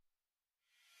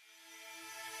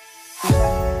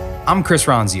I'm Chris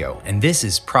Ronzio, and this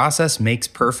is Process Makes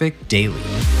Perfect Daily.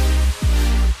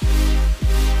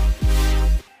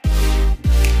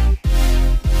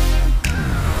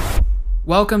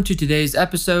 Welcome to today's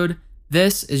episode.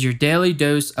 This is your daily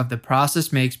dose of the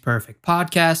Process Makes Perfect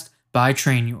podcast by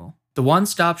Trainual, the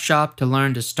one-stop shop to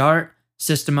learn to start,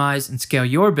 systemize, and scale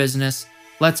your business.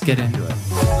 Let's get into it.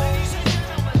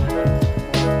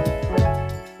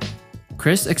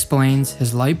 Chris explains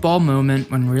his light bulb moment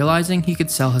when realizing he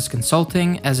could sell his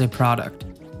consulting as a product,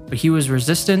 but he was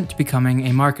resistant to becoming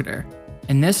a marketer.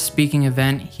 In this speaking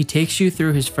event, he takes you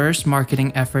through his first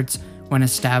marketing efforts when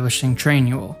establishing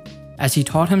Trainual, as he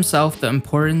taught himself the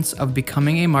importance of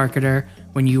becoming a marketer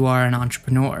when you are an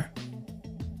entrepreneur.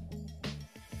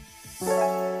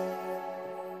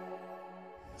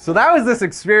 So that was this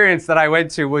experience that I went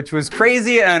to, which was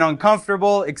crazy and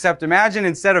uncomfortable, except imagine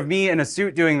instead of me in a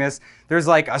suit doing this, there's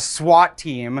like a SWAT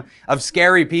team of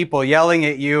scary people yelling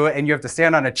at you and you have to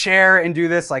stand on a chair and do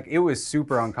this. Like, it was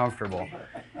super uncomfortable.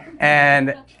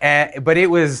 But it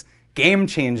was game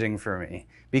changing for me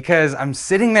because I'm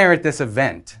sitting there at this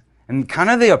event and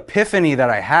kind of the epiphany that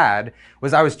I had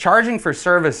was I was charging for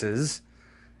services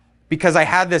because I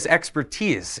had this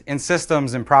expertise in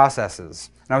systems and processes,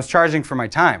 and I was charging for my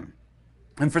time.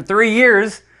 And for 3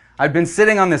 years, I'd been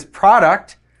sitting on this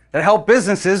product that helped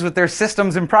businesses with their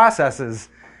systems and processes,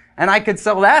 and I could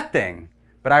sell that thing,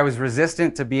 but I was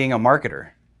resistant to being a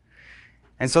marketer.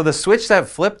 And so the switch that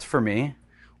flipped for me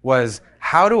was,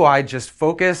 how do I just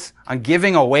focus on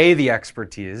giving away the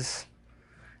expertise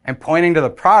and pointing to the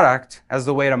product as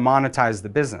the way to monetize the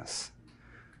business?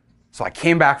 So I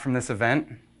came back from this event,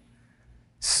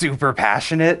 super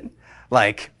passionate,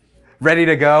 like ready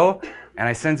to go. And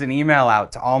I sent an email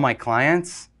out to all my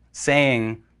clients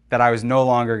saying that I was no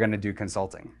longer going to do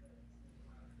consulting,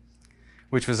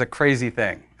 which was a crazy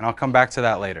thing. And I'll come back to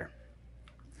that later.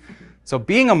 So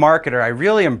being a marketer, I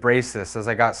really embraced this as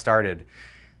I got started.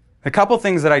 A couple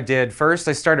things that I did. First,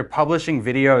 I started publishing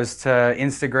videos to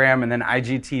Instagram and then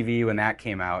IGTV when that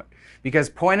came out. Because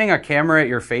pointing a camera at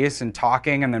your face and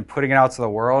talking and then putting it out to the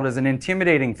world is an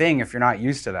intimidating thing if you're not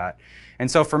used to that.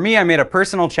 And so for me, I made a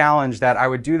personal challenge that I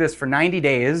would do this for 90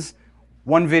 days,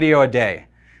 one video a day.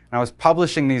 And I was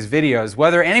publishing these videos,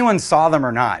 whether anyone saw them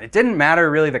or not. It didn't matter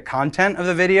really the content of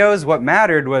the videos. What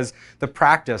mattered was the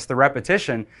practice, the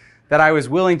repetition, that I was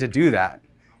willing to do that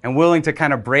and willing to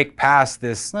kind of break past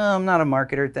this, oh, I'm not a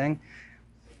marketer thing.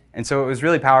 And so it was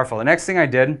really powerful. The next thing I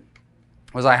did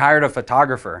was I hired a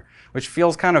photographer, which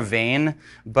feels kind of vain,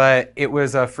 but it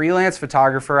was a freelance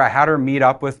photographer. I had her meet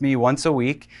up with me once a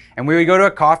week, and we would go to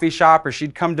a coffee shop, or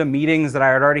she'd come to meetings that I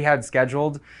had already had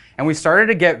scheduled, and we started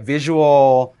to get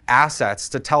visual assets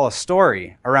to tell a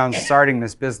story around starting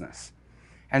this business.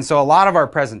 And so a lot of our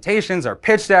presentations, our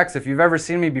pitch decks, if you've ever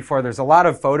seen me before, there's a lot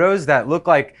of photos that look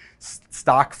like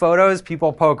stock photos.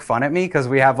 People poke fun at me because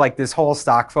we have like this whole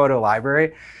stock photo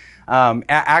library.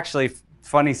 Actually,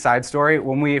 funny side story,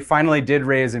 when we finally did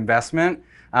raise investment,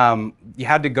 you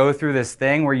had to go through this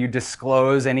thing where you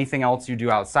disclose anything else you do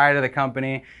outside of the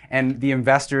company, and the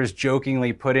investors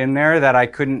jokingly put in there that I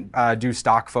couldn't do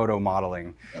stock photo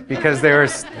modeling because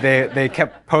they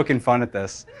kept poking fun at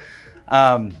this.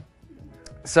 But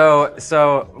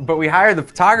we hired the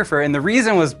photographer, and the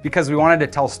reason was because we wanted to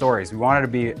tell stories. We wanted to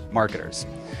be marketers.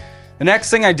 The next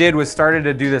thing I did was started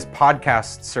to do this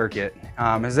podcast circuit.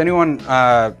 Has anyone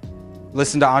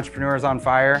listened to Entrepreneurs on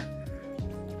Fire?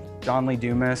 John Lee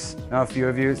Dumas, a few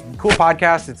of you. It's a cool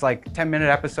podcast. It's like 10-minute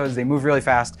episodes. They move really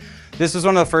fast. This was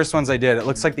one of the first ones I did. It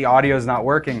looks like the audio is not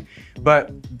working,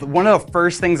 but one of the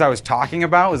first things I was talking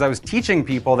about was I was teaching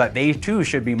people that they too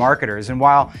should be marketers. And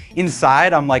while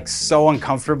inside I'm like so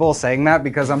uncomfortable saying that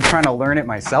because I'm trying to learn it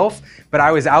myself, but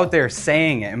I was out there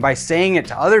saying it. And by saying it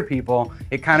to other people,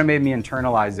 it kind of made me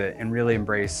internalize it and really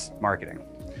embrace marketing.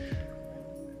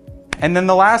 And then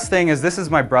the last thing is, this is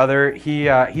my brother. He's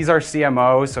our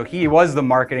CMO, so he was the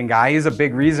marketing guy. He's a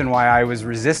big reason why I was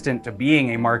resistant to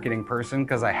being a marketing person,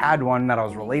 because I had one that I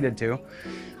was related to.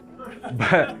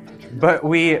 But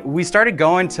we started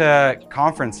going to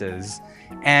conferences,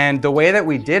 and the way that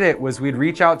we did it was we'd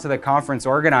reach out to the conference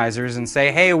organizers and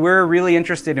say, hey, we're really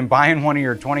interested in buying one of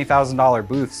your $20,000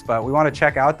 booths, but we want to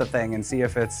check out the thing and see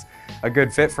if it's a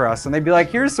good fit for us. And they'd be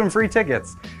like, here's some free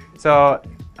tickets. So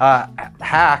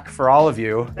hack for all of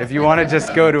you, if you want to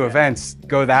just go to events,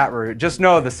 go that route. Just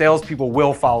know the salespeople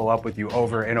will follow up with you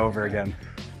over and over again.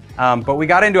 But we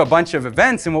got into a bunch of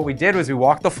events, and what we did was we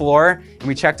walked the floor and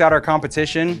we checked out our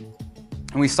competition,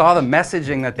 and we saw the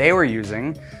messaging that they were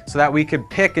using so that we could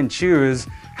pick and choose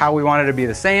how we wanted to be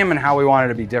the same and how we wanted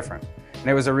to be different. And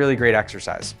it was a really great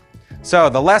exercise. So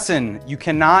the lesson, you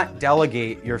cannot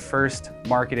delegate your first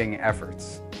marketing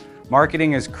efforts.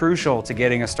 Marketing is crucial to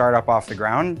getting a startup off the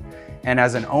ground. And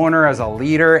as an owner, as a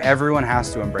leader, everyone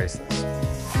has to embrace this.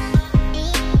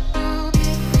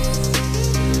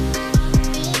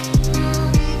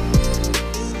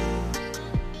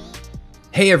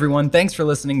 Hey everyone, thanks for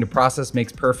listening to Process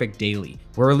Makes Perfect Daily.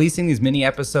 We're releasing these mini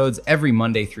episodes every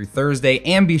Monday through Thursday,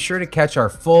 and be sure to catch our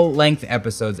full-length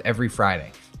episodes every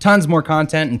Friday. Tons more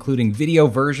content, including video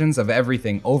versions of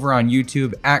everything, over on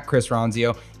YouTube at Chris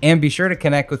Ronzio, and be sure to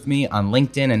connect with me on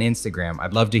LinkedIn and Instagram.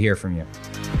 I'd love to hear from you.